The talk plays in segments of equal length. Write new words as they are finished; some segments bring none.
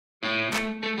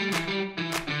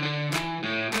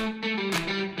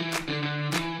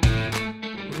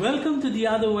Welcome to the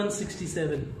other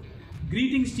 167.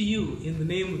 Greetings to you in the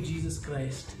name of Jesus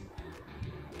Christ.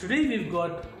 Today we've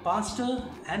got Pastor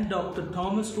and Dr.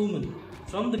 Thomas Oommen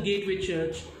from the Gateway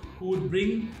Church who would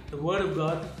bring the Word of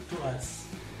God to us.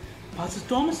 Pastor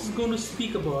Thomas is going to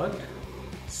speak about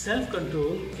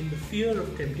self-control in the fear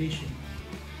of temptation.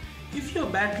 If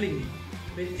you're battling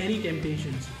with any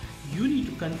temptations, you need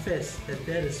to confess that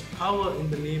there is power in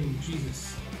the name of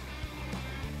Jesus.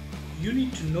 You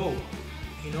need to know,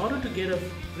 in order to get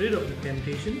rid of the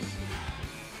temptations,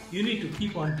 you need to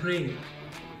keep on praying.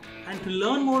 And to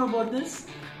learn more about this,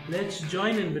 let's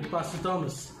join in with Pastor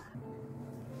Thomas.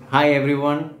 Hi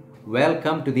everyone,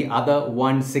 welcome to the other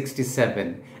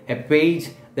 167, a page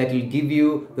that will give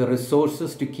you the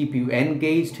resources to keep you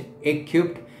engaged,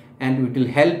 equipped, and it will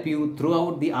help you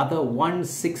throughout the other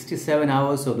 167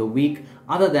 hours of the week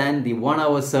other than the 1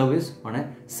 hour service on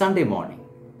a Sunday morning.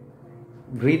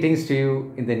 Greetings to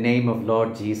you in the name of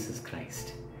Lord Jesus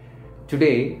Christ.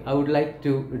 Today I would like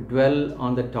to dwell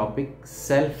on the topic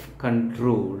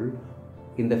self-control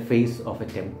in the face of a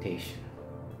temptation.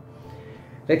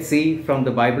 Let's see from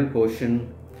the Bible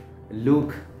portion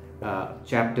Luke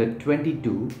chapter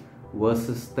 22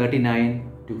 verses 39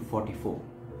 to 44.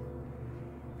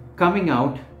 Coming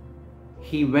out,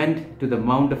 he went to the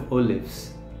Mount of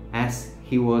Olives as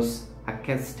he was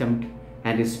accustomed,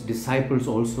 and his disciples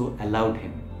also allowed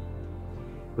him.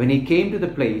 When he came to the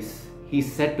place, he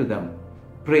said to them,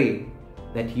 "Pray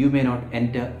that you may not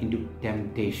enter into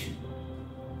temptation."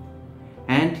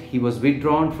 And he was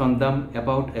withdrawn from them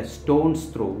about a stone's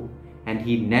throw, and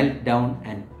he knelt down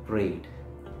and prayed,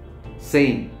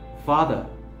 saying, "Father,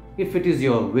 if it is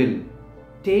your will,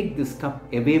 take this cup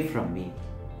away from me.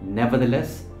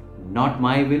 Nevertheless, not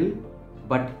my will,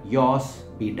 but yours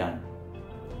be done."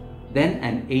 Then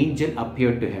an angel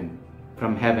appeared to him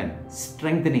from heaven,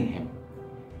 strengthening him.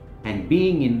 And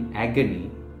being in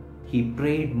agony, he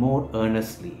prayed more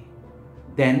earnestly.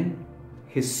 Then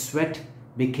his sweat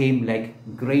became like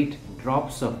great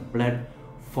drops of blood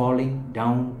falling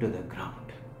down to the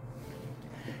ground.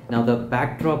 Now the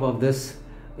backdrop of this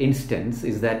instance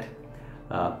is that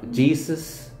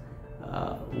Jesus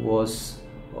was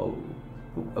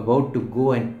about to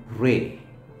go and pray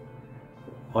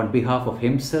on behalf of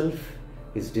himself,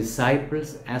 his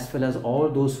disciples, as well as all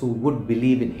those who would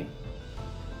believe in him.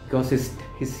 Because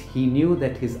he knew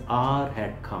that his hour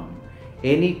had come.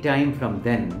 Any time from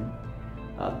then,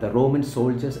 the Roman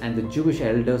soldiers and the Jewish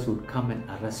elders would come and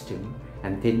arrest him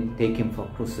and then take him for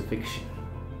crucifixion.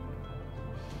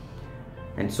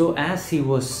 And so as he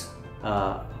was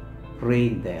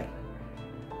praying there,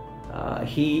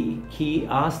 he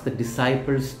asked the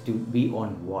disciples to be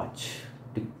on watch,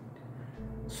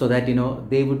 so that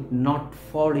they would not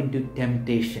fall into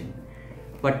temptation.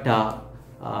 But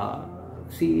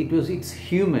see, it's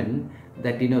human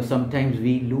that sometimes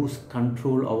we lose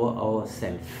control over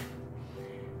ourselves,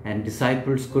 and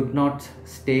disciples could not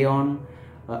stay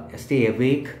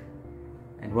awake.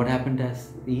 And what happened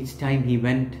as each time he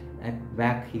went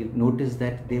back, he noticed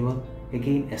that they were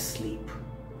again asleep.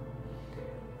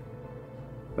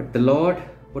 But the Lord,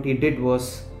 what he did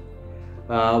was,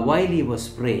 while he was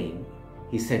praying,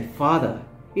 he said, "Father,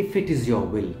 if it is your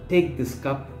will, take this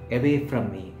cup away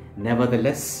from me.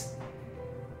 Nevertheless,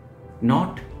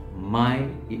 not my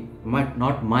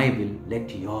will,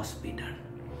 let yours be done."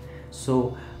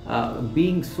 So,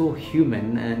 being so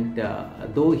human, and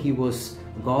though he was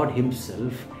God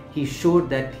himself, he showed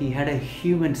that he had a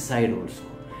human side also.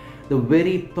 The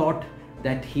very thought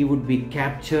that he would be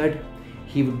captured,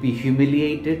 he would be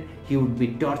humiliated, he would be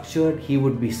tortured, he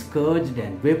would be scourged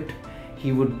and whipped,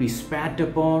 he would be spat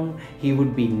upon, he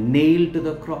would be nailed to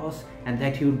the cross, and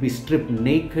that he would be stripped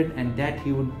naked, and that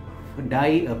he would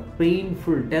die a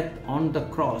painful death on the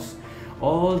cross.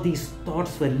 All these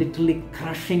thoughts were literally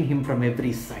crushing him from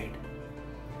every side.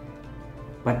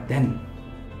 But then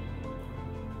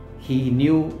he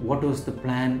knew what was the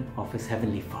plan of his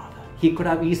heavenly Father. He could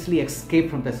have easily escaped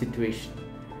from the situation.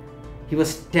 He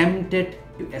was tempted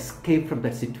to escape from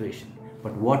that situation.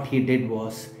 But what he did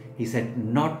was, he said,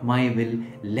 "Not my will,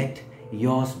 let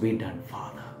yours be done,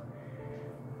 Father."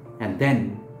 And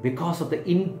then, because of the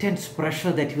intense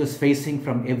pressure that he was facing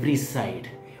from every side,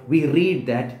 we read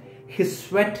that his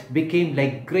sweat became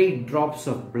like great drops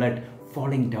of blood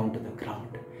falling down to the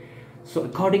ground. So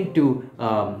according to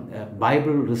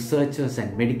Bible researchers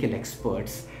and medical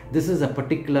experts, this is a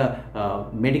particular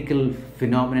medical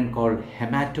phenomenon called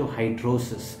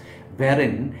hematohydrosis,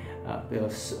 wherein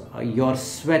your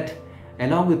sweat,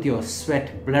 along with your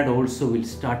sweat, blood also will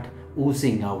start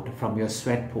oozing out from your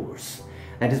sweat pores.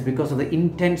 That is because of the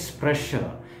intense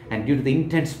pressure, and due to the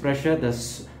intense pressure,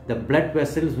 the the blood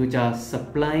vessels which are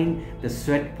supplying the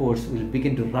sweat pores will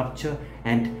begin to rupture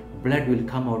and blood will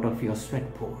come out of your sweat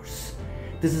pores.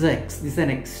 This is an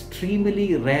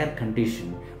extremely rare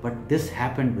condition, but this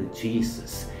happened with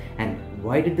Jesus. And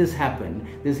why did this happen?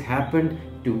 This happened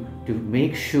to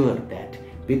make sure that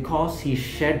because he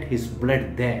shed his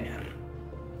blood there,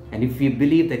 and if we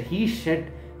believe that he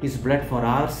shed his blood for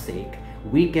our sake,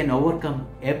 we can overcome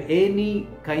any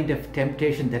kind of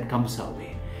temptation that comes our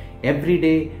way. Every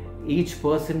day, each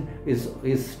person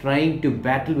is trying to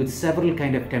battle with several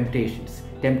kind of temptations.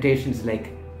 Temptations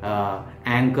like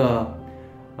anger,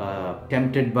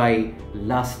 tempted by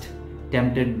lust,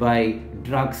 tempted by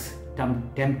drugs,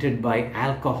 tempted by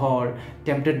alcohol,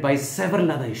 tempted by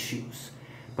several other issues.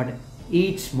 But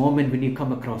each moment when you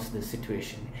come across this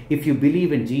situation, if you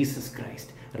believe in Jesus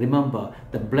Christ, remember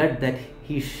the blood that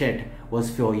he shed was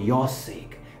for your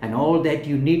sake. And all that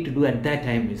you need to do at that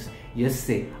time is just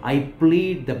say, I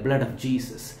plead the blood of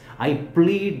Jesus. I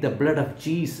plead the blood of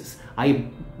Jesus. I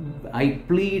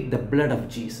plead the blood of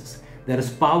Jesus. There is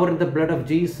power in the blood of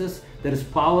Jesus. There is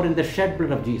power in the shed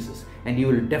blood of Jesus. And you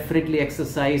will definitely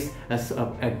exercise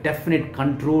a definite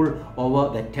control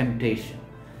over the temptation.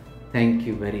 Thank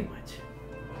you very much.